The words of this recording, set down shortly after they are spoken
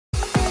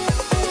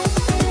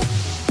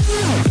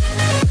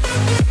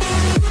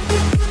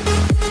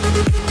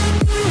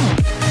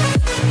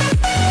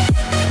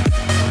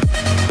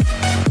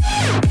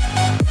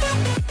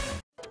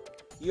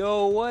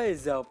Yo, what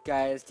is up,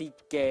 guys?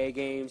 TK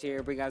Games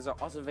here, bringing you guys an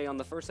awesome video on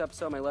the first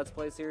episode of my Let's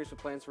Play series for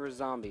Plants vs.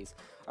 Zombies.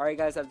 Alright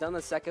guys, I've done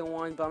the second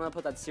one, but I'm going to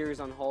put that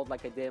series on hold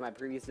like I did in my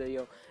previous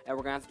video, and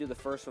we're going to have to do the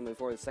first one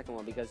before the second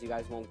one because you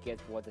guys won't get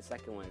what the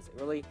second one is.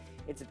 Really,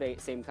 it's the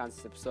same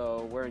concept,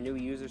 so we're a new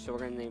user, so we're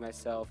going to name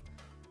myself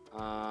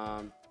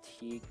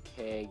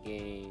TK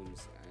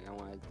Games. I don't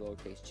want a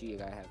lowercase g, I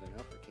gotta have an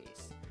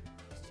uppercase.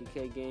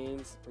 TK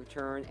Games,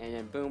 return, and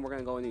then boom, we're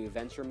going to go into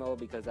adventure mode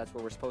because that's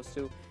what we're supposed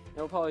to. And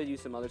we'll probably do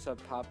some other stuff,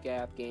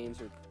 PopCap Games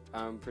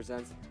or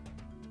presents.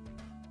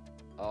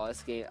 Oh,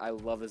 this game, I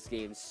love this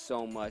game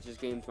so much. This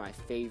game's my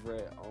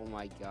favorite. Oh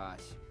my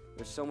gosh.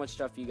 There's so much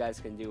stuff you guys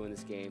can do in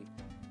this game.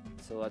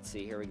 So let's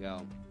see, here we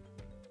go.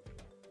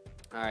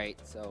 Alright,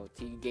 so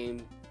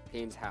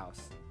Games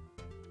house.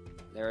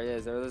 There it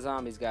is, there are the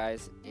zombies,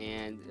 guys.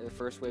 And the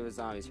first wave of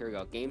zombies. Here we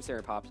go. Game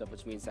Center pops up,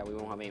 which means that we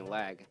won't have any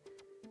lag.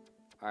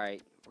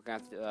 Alright, we're gonna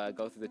have to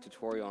go through the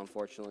tutorial,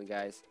 unfortunately,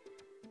 guys.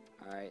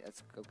 Alright,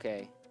 that's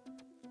okay.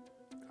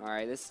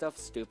 Alright, this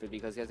stuff's stupid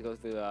because you have to go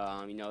through,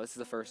 you know, this is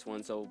the first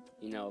one, so,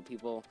 you know,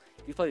 people,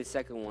 if you play the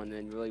second one,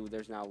 then really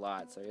there's not a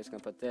lot, so you're just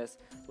gonna put this.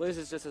 Well, this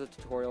is just a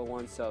tutorial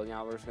one, so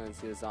now we're just gonna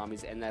see the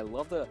zombies, and I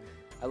love the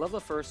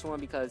first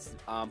one because,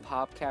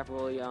 PopCap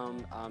really,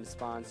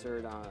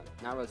 sponsored,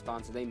 not really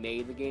sponsored, they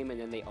made the game and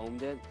then they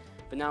owned it,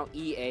 but now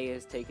EA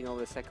is taking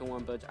over the second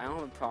one, but I don't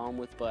have a problem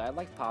with, but I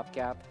like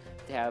PopCap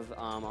to have,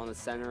 on the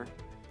center,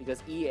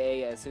 because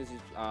EA, as soon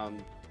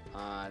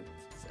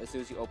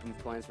as you open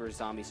Plants vs.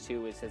 Zombies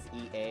 2, it says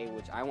EA,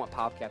 which I want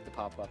PopCap to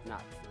pop up,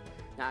 not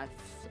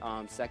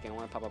second. I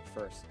want to pop up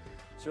first.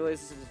 So really,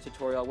 this is a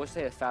tutorial. I wish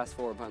they had a fast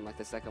forward button like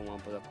the second one,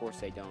 but of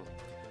course they don't.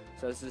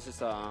 So this is just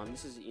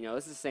this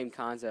is the same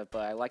concept,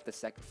 but I like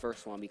the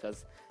first one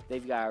because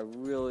they've got a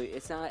really.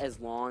 It's not as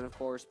long, of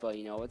course, but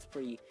you know it's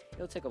pretty.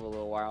 It'll take up a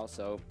little while.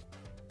 So,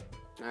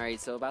 all right.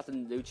 So about the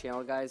new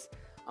channel, guys.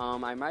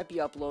 I might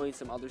be uploading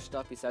some other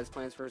stuff besides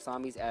Plants vs.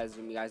 Zombies, as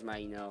you guys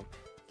might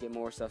get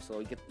more stuff.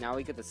 So now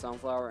we get the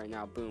sunflower, and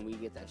now boom, we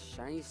get that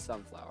shiny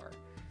sunflower,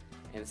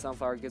 and the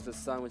sunflower gives us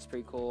sun, which is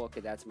pretty cool.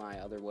 Okay, that's my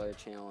other weather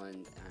channel,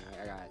 and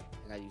I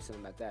gotta do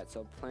something about that.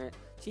 So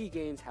T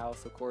Games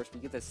house, of course,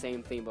 we get the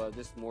same thing, but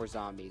just more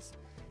zombies,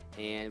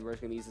 and we're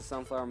just gonna use the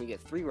sunflower, and we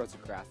get 3 rows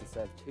of grass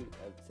instead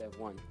of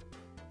 1.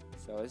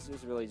 So this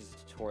is really just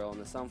a tutorial,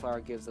 and the sunflower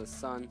gives us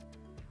sun,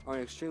 or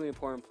an extremely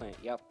important plant.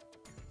 Yep.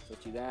 So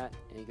let's do that,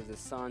 and it gives us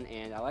sun,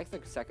 and I like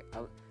the second.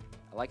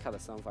 I like how the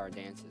sunflower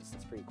dances.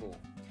 It's pretty cool.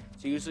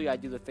 So usually I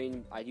do the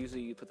thing, I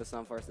usually put the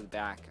sunflowers in the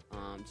back,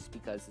 just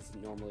because it's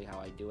normally how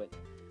I do it.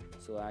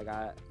 So I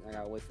gotta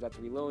wait for that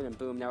to reload, and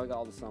boom, now we got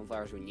all the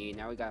sunflowers we need.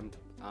 Now we got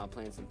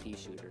playing some pea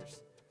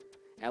shooters.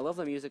 And I love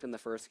the music in the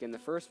first game. The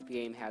first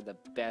game had the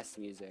best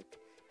music,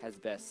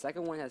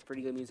 Second one has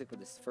pretty good music, but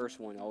this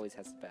first one always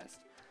has the best.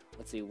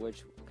 Let's see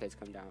which, okay, it's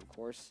come down, of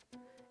course.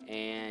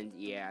 And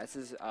yeah, this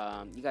is,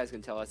 you guys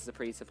can tell this is a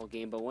pretty simple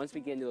game, but once we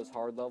get into those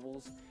hard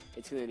levels,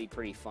 it's going to be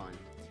pretty fun.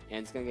 And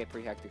it's going to get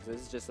pretty hectic, so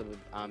this is just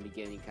a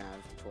beginning kind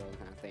of tutorial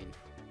kind of thing.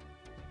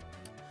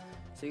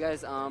 So you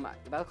guys,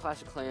 about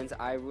Clash of Clans,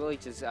 I really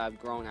just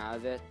grown out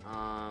of it.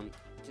 Not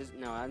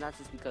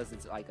just because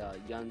it's like a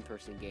young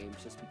person game,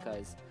 it's just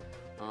because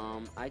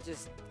I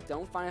just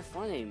don't find it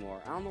fun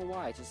anymore. I don't know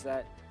why, it's just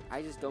that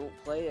I just don't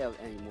play it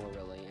anymore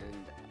really,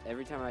 and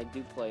every time I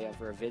do play it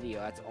for a video,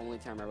 that's the only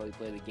time I really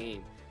play the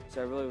game.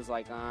 So I really was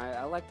like,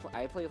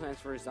 I play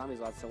Plants vs. Zombies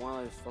a lot, so why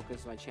don't I just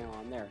focus my channel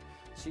on there?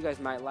 So you guys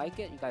might like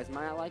it, you guys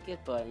might not like it,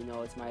 but you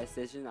know, it's my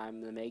decision, I'm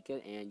gonna make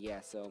it, and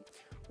yeah, so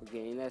we're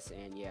getting this,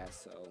 and yeah,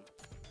 so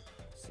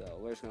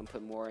we're just gonna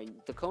put more in.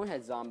 The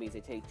Conehead zombies,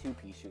 they take 2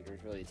 pea shooters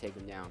really to take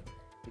them down,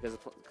 because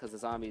the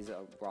zombies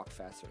walk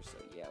faster, so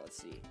yeah,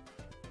 let's see.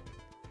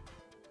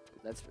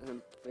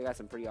 We got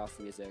some pretty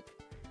awesome music.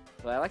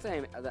 But I like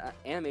the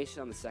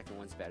animation on the second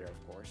one's better,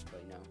 of course,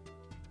 but you know.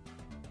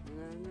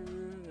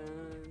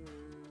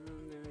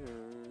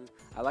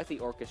 I like the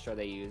orchestra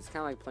they use. It's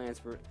kind of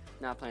like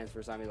not Plants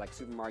vs. Zombies, like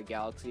Super Mario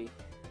Galaxy,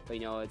 but you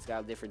know, it's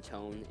got a different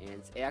tone,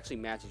 and it actually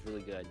matches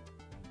really good.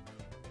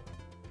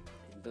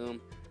 And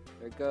boom,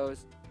 there it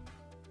goes.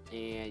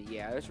 And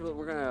yeah,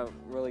 we're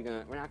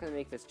not gonna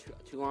make this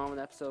too long of an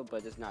episode,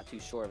 but just not too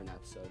short of an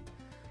episode.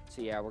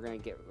 So yeah, we're gonna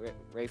get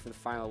ready for the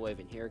final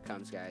wave, and here it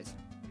comes, guys.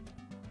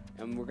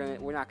 And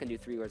we're not gonna do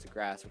 3 rows of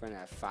grass. We're gonna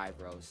have 5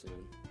 rows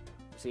soon.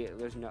 See,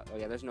 there's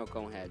no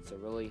cone head, so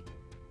really,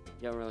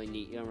 you don't really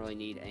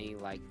need any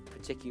like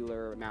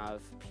particular amount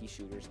of pea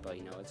shooters, but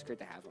you know it's great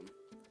to have them.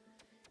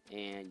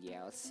 And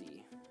yeah, let's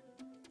see.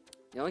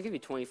 They only give you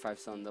 25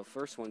 sun. The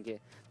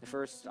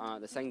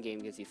second game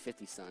gives you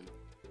 50 sun,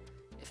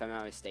 if I'm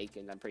not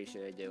mistaken. I'm pretty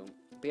sure they do.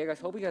 But yeah, guys,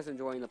 hope you guys are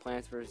enjoying the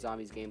Plants vs.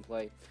 Zombies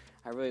gameplay.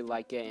 I really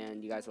like it,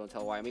 and you guys will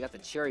tell why. And we got the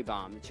cherry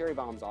bomb. The cherry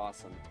bomb's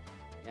awesome.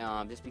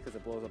 Just because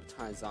it blows up a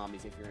ton of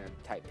zombies if you're in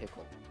a tight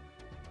pickle.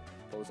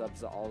 Blows up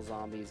all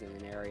zombies in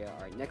an area.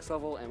 Alright, next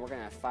level, and we're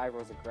gonna have 5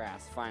 rows of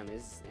grass,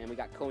 finally. And we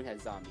got Conehead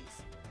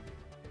zombies.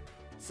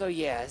 So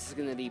yeah, this is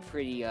gonna be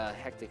pretty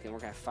hectic, and we're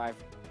gonna have 5.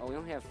 Oh, we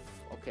only have.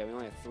 Okay, we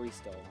only have 3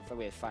 still. I thought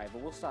we had 5,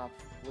 but we'll stop.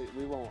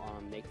 We won't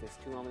make this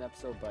too long an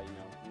episode, but you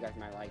know, you guys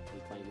might like to be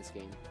playing this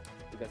game.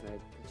 You guys might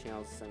the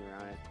channels centered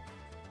around it.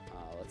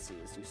 Let's see.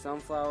 Let's do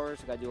sunflowers.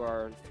 We gotta do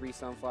our 3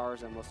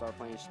 sunflowers, and we'll start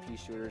playing pea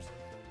shooters.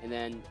 And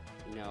then,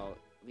 you know,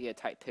 if we get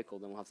a tight pickle,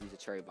 then we'll have to use the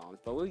cherry bombs.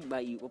 But we'll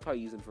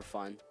probably use them for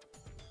fun.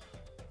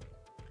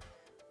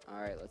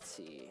 All right, let's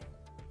see.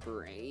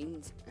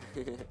 Brains.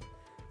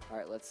 All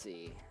right, let's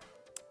see.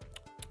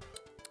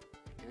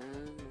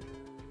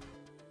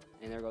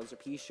 And there goes our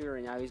pea shooter,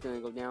 and now he's going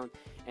to go down.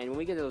 And when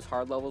we get to those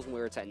hard levels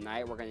where it's at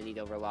night, we're going to need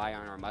to rely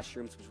on our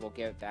mushrooms, which we'll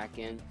get back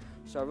in.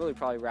 So I'll really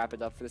probably wrap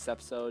it up for this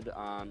episode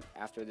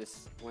after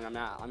this. When I'm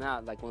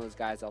not like one of those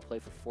guys that'll play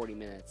for 40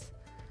 minutes.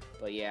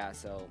 But yeah,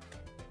 so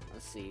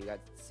let's see.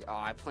 Oh,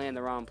 I planned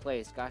the wrong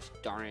place. Gosh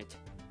darn it.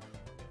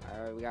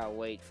 All right, we got to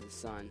wait for the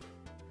sun.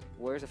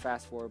 Where's the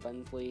fast forward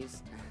button,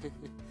 please?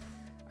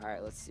 All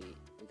right, let's see.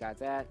 We got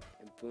that,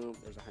 and boom,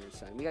 there's 100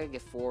 sun. We gotta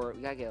get 4.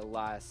 We gotta get a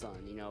lot of sun.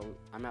 You know,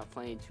 I'm not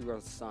playing 2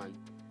 rows of sun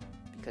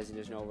because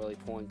there's no really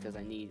point because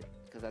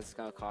that's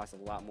gonna cost a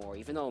lot more.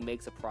 Even though it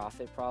makes a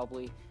profit,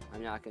 probably,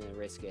 I'm not gonna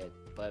risk it.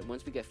 But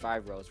once we get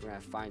 5 rows, we're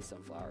gonna have 5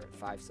 sunflowers, which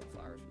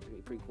is gonna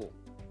be pretty cool.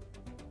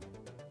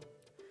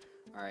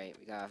 All right,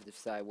 we gotta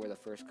decide where the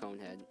first cone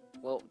head.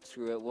 Well,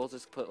 screw it. We'll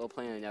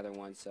plan another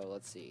one. So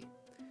let's see.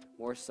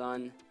 More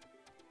sun.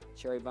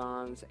 Cherry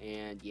bombs,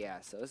 and yeah,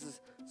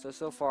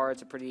 so far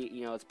it's a pretty,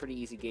 it's a pretty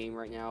easy game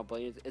right now,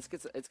 but it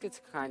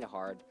gets kind of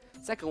hard.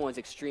 Second one's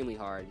extremely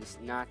hard. Just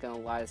not gonna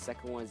lie, the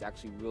second one is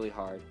actually really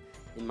hard,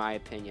 in my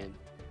opinion.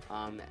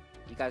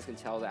 You guys can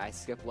tell that I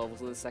skip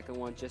levels in the second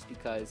one just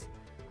because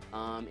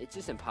it's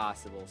just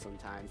impossible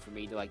sometimes for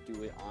me to like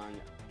do it on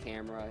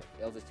camera.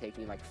 It'll just take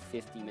me like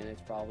 50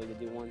 minutes probably to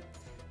do one.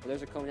 But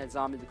there's a conehead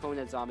zombie. The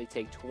conehead zombie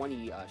take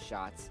 20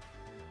 shots.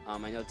 I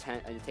know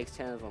 10, and it takes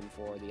 10 of them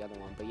for the other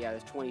one, but yeah,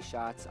 there's 20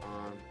 shots.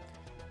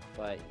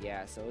 But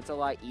yeah, so it's a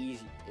lot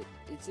easy.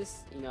 It's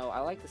just, I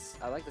like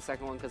the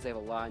second one because they have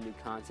a lot of new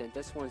content.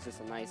 This one's just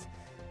a nice,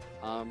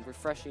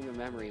 refreshing of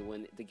memory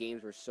when the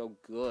games were so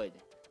good.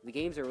 The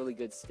games are really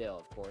good still,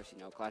 of course.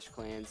 Clash of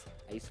Clans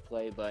I used to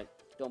play, but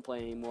don't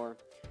play anymore.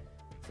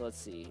 So let's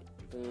see.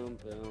 Boom,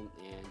 boom,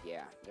 and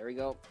yeah, there we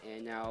go.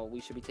 And now we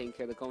should be taking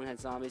care of the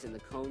conehead zombies, and the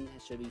cone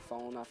should be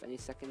falling off any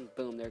second.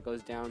 Boom, there it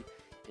goes down.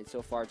 And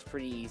so far, it's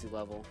pretty easy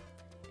level,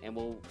 and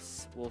we'll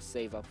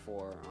save up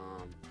for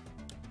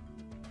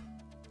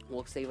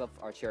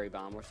our cherry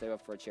bomb. We'll save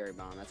up for a cherry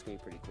bomb. That's gonna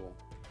be pretty cool.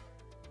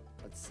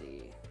 Let's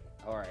see.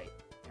 All right,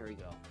 here we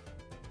go.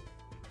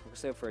 We'll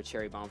save up for a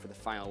cherry bomb for the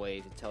final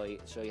wave to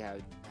show you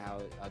how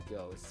it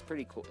goes. It's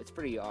pretty cool. It's a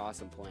pretty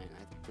awesome plan,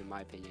 in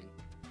my opinion.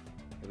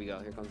 Here we go.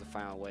 Here comes the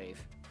final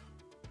wave.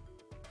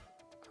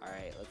 All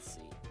right, let's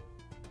see.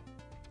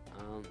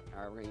 All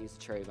right, we're gonna use the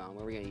cherry bomb.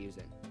 Where are we gonna use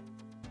it?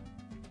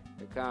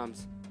 Here it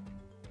comes.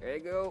 There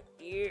you go.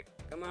 Yeah,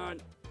 come on.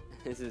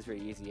 This is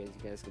pretty easy, as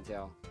you guys can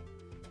tell.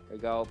 Here we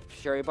go.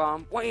 Cherry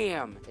bomb.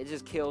 Wham! It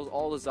just kills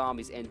all the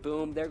zombies. And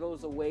boom, there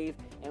goes the wave.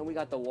 And we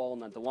got the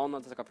walnut. The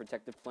walnut's like a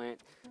protective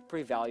plant.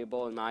 Pretty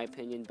valuable, in my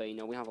opinion. But,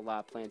 we have a lot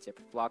of plants. It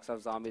blocks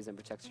off zombies and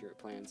protects your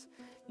plants.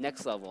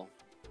 Next level.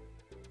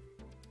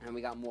 And we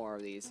got more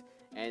of these.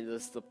 And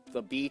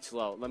the beach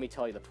level. Let me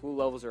tell you, the pool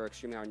levels are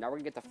extremely hard. Now we're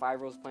going to get the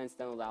 5 rose plants.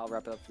 Then I'll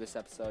wrap it up for this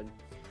episode.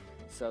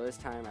 So this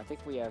time, I think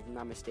we have,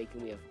 not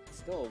mistaken, we have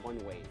still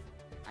 1 wave.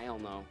 I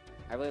don't know.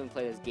 I really haven't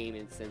played this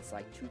game since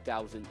like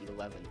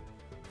 2011.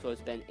 So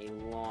it's been a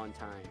long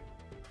time.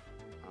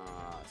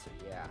 So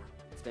yeah,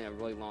 it's been a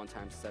really long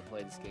time since I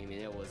played this game, and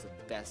it was the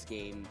best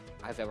game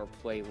I've ever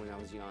played when I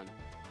was young.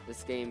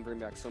 This game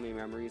brings back so many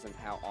memories of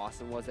how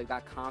awesome it was. It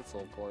got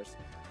console, of course.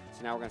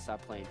 So now we're gonna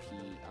stop playing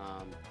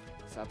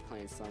stop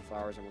playing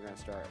sunflowers, and we're gonna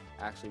start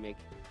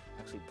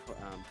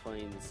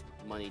putting this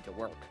money to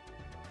work.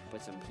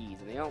 Put some peas,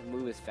 and they don't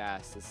move as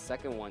fast. The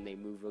second one, they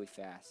move really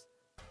fast.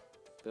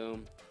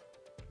 Boom.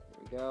 There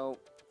we go.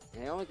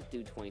 And I only could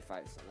do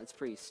 25 sun. That's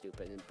pretty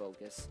stupid and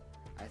bogus,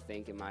 I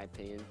think, in my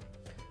opinion.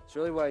 So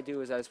really what I do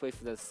is I just wait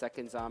for the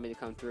second zombie to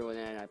come through, and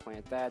then I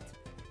plant that,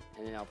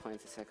 and then I'll plant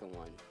the second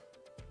one.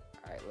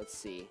 Alright, let's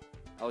see.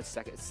 Oh, it's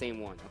same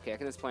one. Okay, I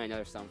can just plant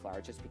another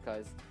sunflower just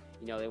because,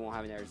 they won't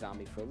have another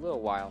zombie for a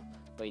little while,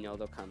 but,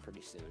 they'll come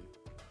pretty soon.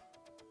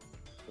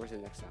 Where's the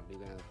next zombie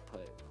we're going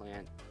to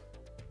plant?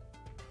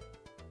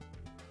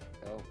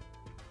 Go.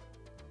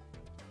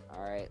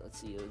 Alright, let's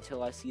see.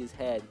 Until I see his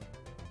head.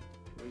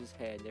 Where's his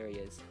head? There he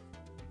is.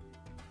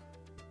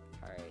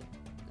 Alright,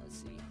 let's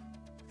see.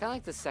 Kind of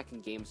like the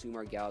second game,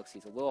 Zoomer Galaxy.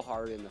 It's a little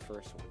harder than the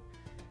first one.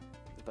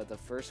 But the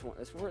first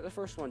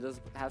one does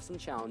have some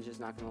challenges,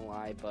 not gonna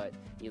lie, but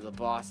the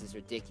boss is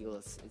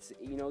ridiculous. It's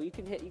you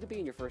can be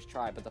in your first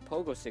try, but the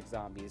pogo stick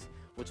zombies,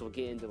 which we'll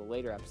get into the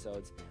later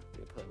episodes,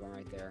 we're gonna put one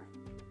right there.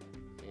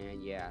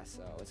 And yeah,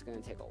 so it's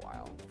gonna take a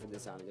while for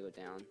this zombie to go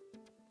down.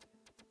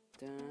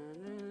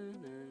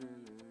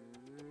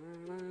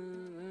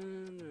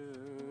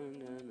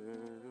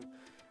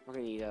 We're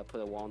gonna need to put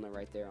a walnut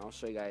right there. I'll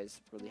show you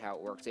guys really how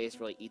it works. They just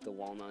really eat the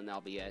walnut, and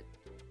that'll be it.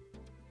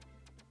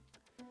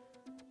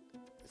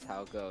 That's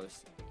how it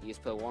goes. You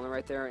just put a walnut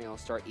right there, and it'll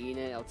start eating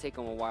it. It'll take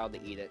him a while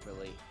to eat it,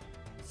 really.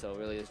 So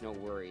really, there's no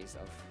worries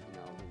of, you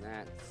know,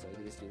 that. So you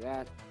can just do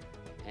that.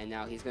 And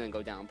now he's going to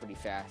go down pretty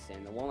fast,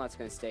 and the walnut's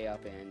going to stay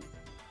up, and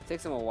it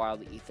takes him a while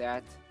to eat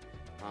that.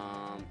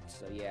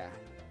 So yeah,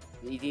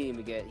 he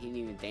didn't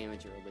even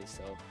damage it really,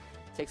 so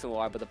it takes him a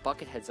while. But the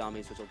buckethead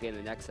zombies, which we'll get in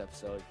the next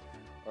episode,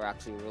 are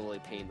actually really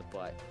a pain in the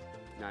butt,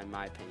 not in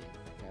my opinion.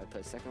 Okay, I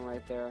put a second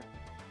right there.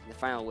 And the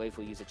final wave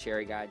will use a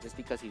cherry guy, just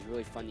because he's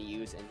really fun to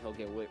use, and he'll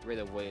get rid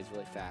of waves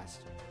really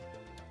fast.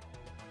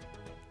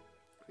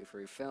 Wait for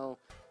refill.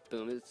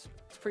 Boom. It's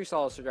a pretty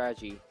solid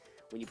strategy.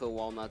 When you put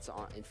walnuts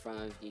on in front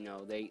of, you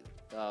know,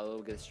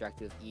 they'll get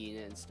distracted with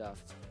eating it and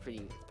stuff. It's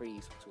pretty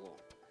useful tool.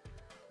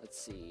 Let's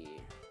see.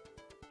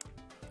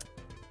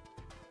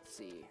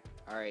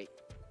 All right,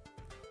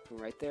 put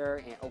him right there.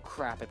 And oh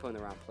crap, I put him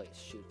in the wrong place.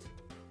 Shoot.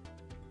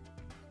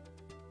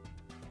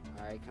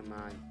 All right, come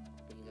on.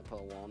 We need to put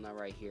a walnut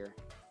right here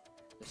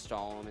to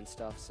stall him and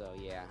stuff. So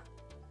yeah.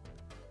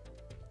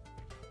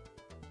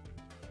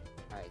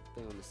 All right,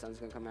 boom. The sun's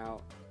gonna come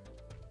out.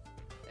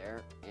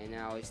 There, and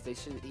now he's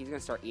gonna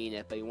start eating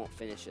it, but he won't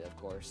finish it, of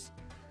course.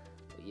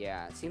 But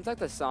yeah, it seems like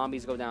the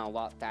zombies go down a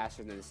lot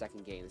faster than the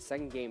second game. The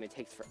second game, it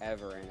takes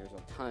forever, and there's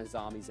a ton of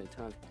zombies and a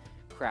ton of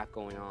crap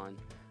going on.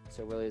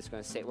 So really,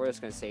 we're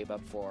just gonna save up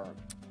for.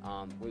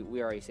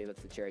 We already saved up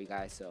for the cherry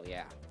guy, so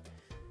yeah.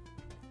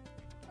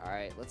 All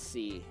right, let's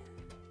see.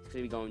 It's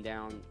gonna be going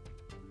down.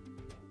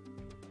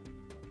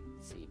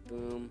 Let's see,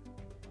 boom.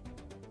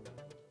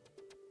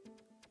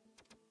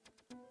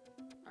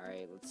 All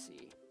right, let's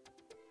see.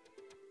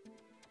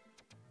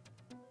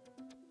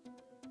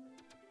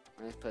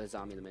 Let's put a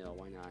zombie in the middle,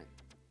 why not?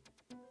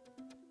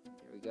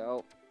 Here we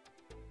go.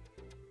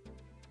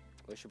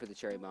 We should put the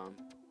cherry bomb.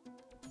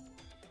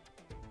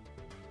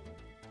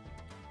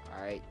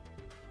 Alright.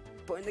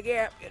 Put in the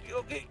gap.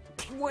 Okay.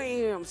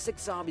 Wham!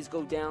 6 zombies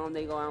go down.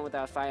 They go on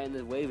without fighting.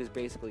 The wave is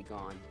basically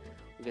gone.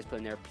 We just put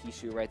in their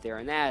Pichu right there.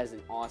 And that is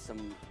an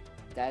awesome,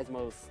 that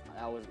was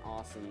an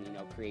awesome, you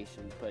know,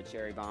 creation. Put a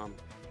cherry bomb.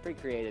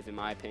 Pretty creative in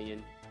my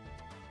opinion.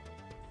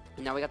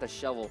 And now we got the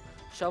shovel.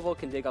 Shovel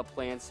can dig up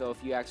plants, so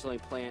if you accidentally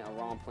plant a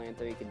wrong plant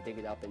there, you can dig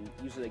it up, and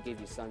usually they give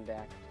you sun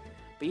back.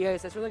 But yeah,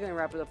 guys, that's really going to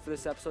wrap it up for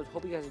this episode.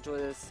 Hope you guys enjoy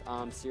this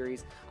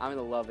series. I'm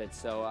going to love it,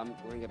 so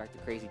we're going to get back to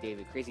Crazy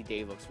Dave. Crazy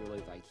Dave looks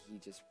really like he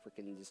just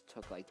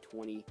took like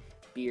 20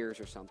 beers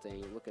or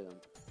something. Look at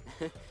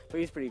him. But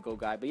he's a pretty cool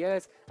guy. But yeah,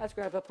 guys, that's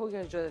great. Hope you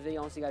guys enjoyed the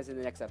video. I'll see you guys in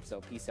the next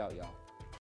episode. Peace out, y'all.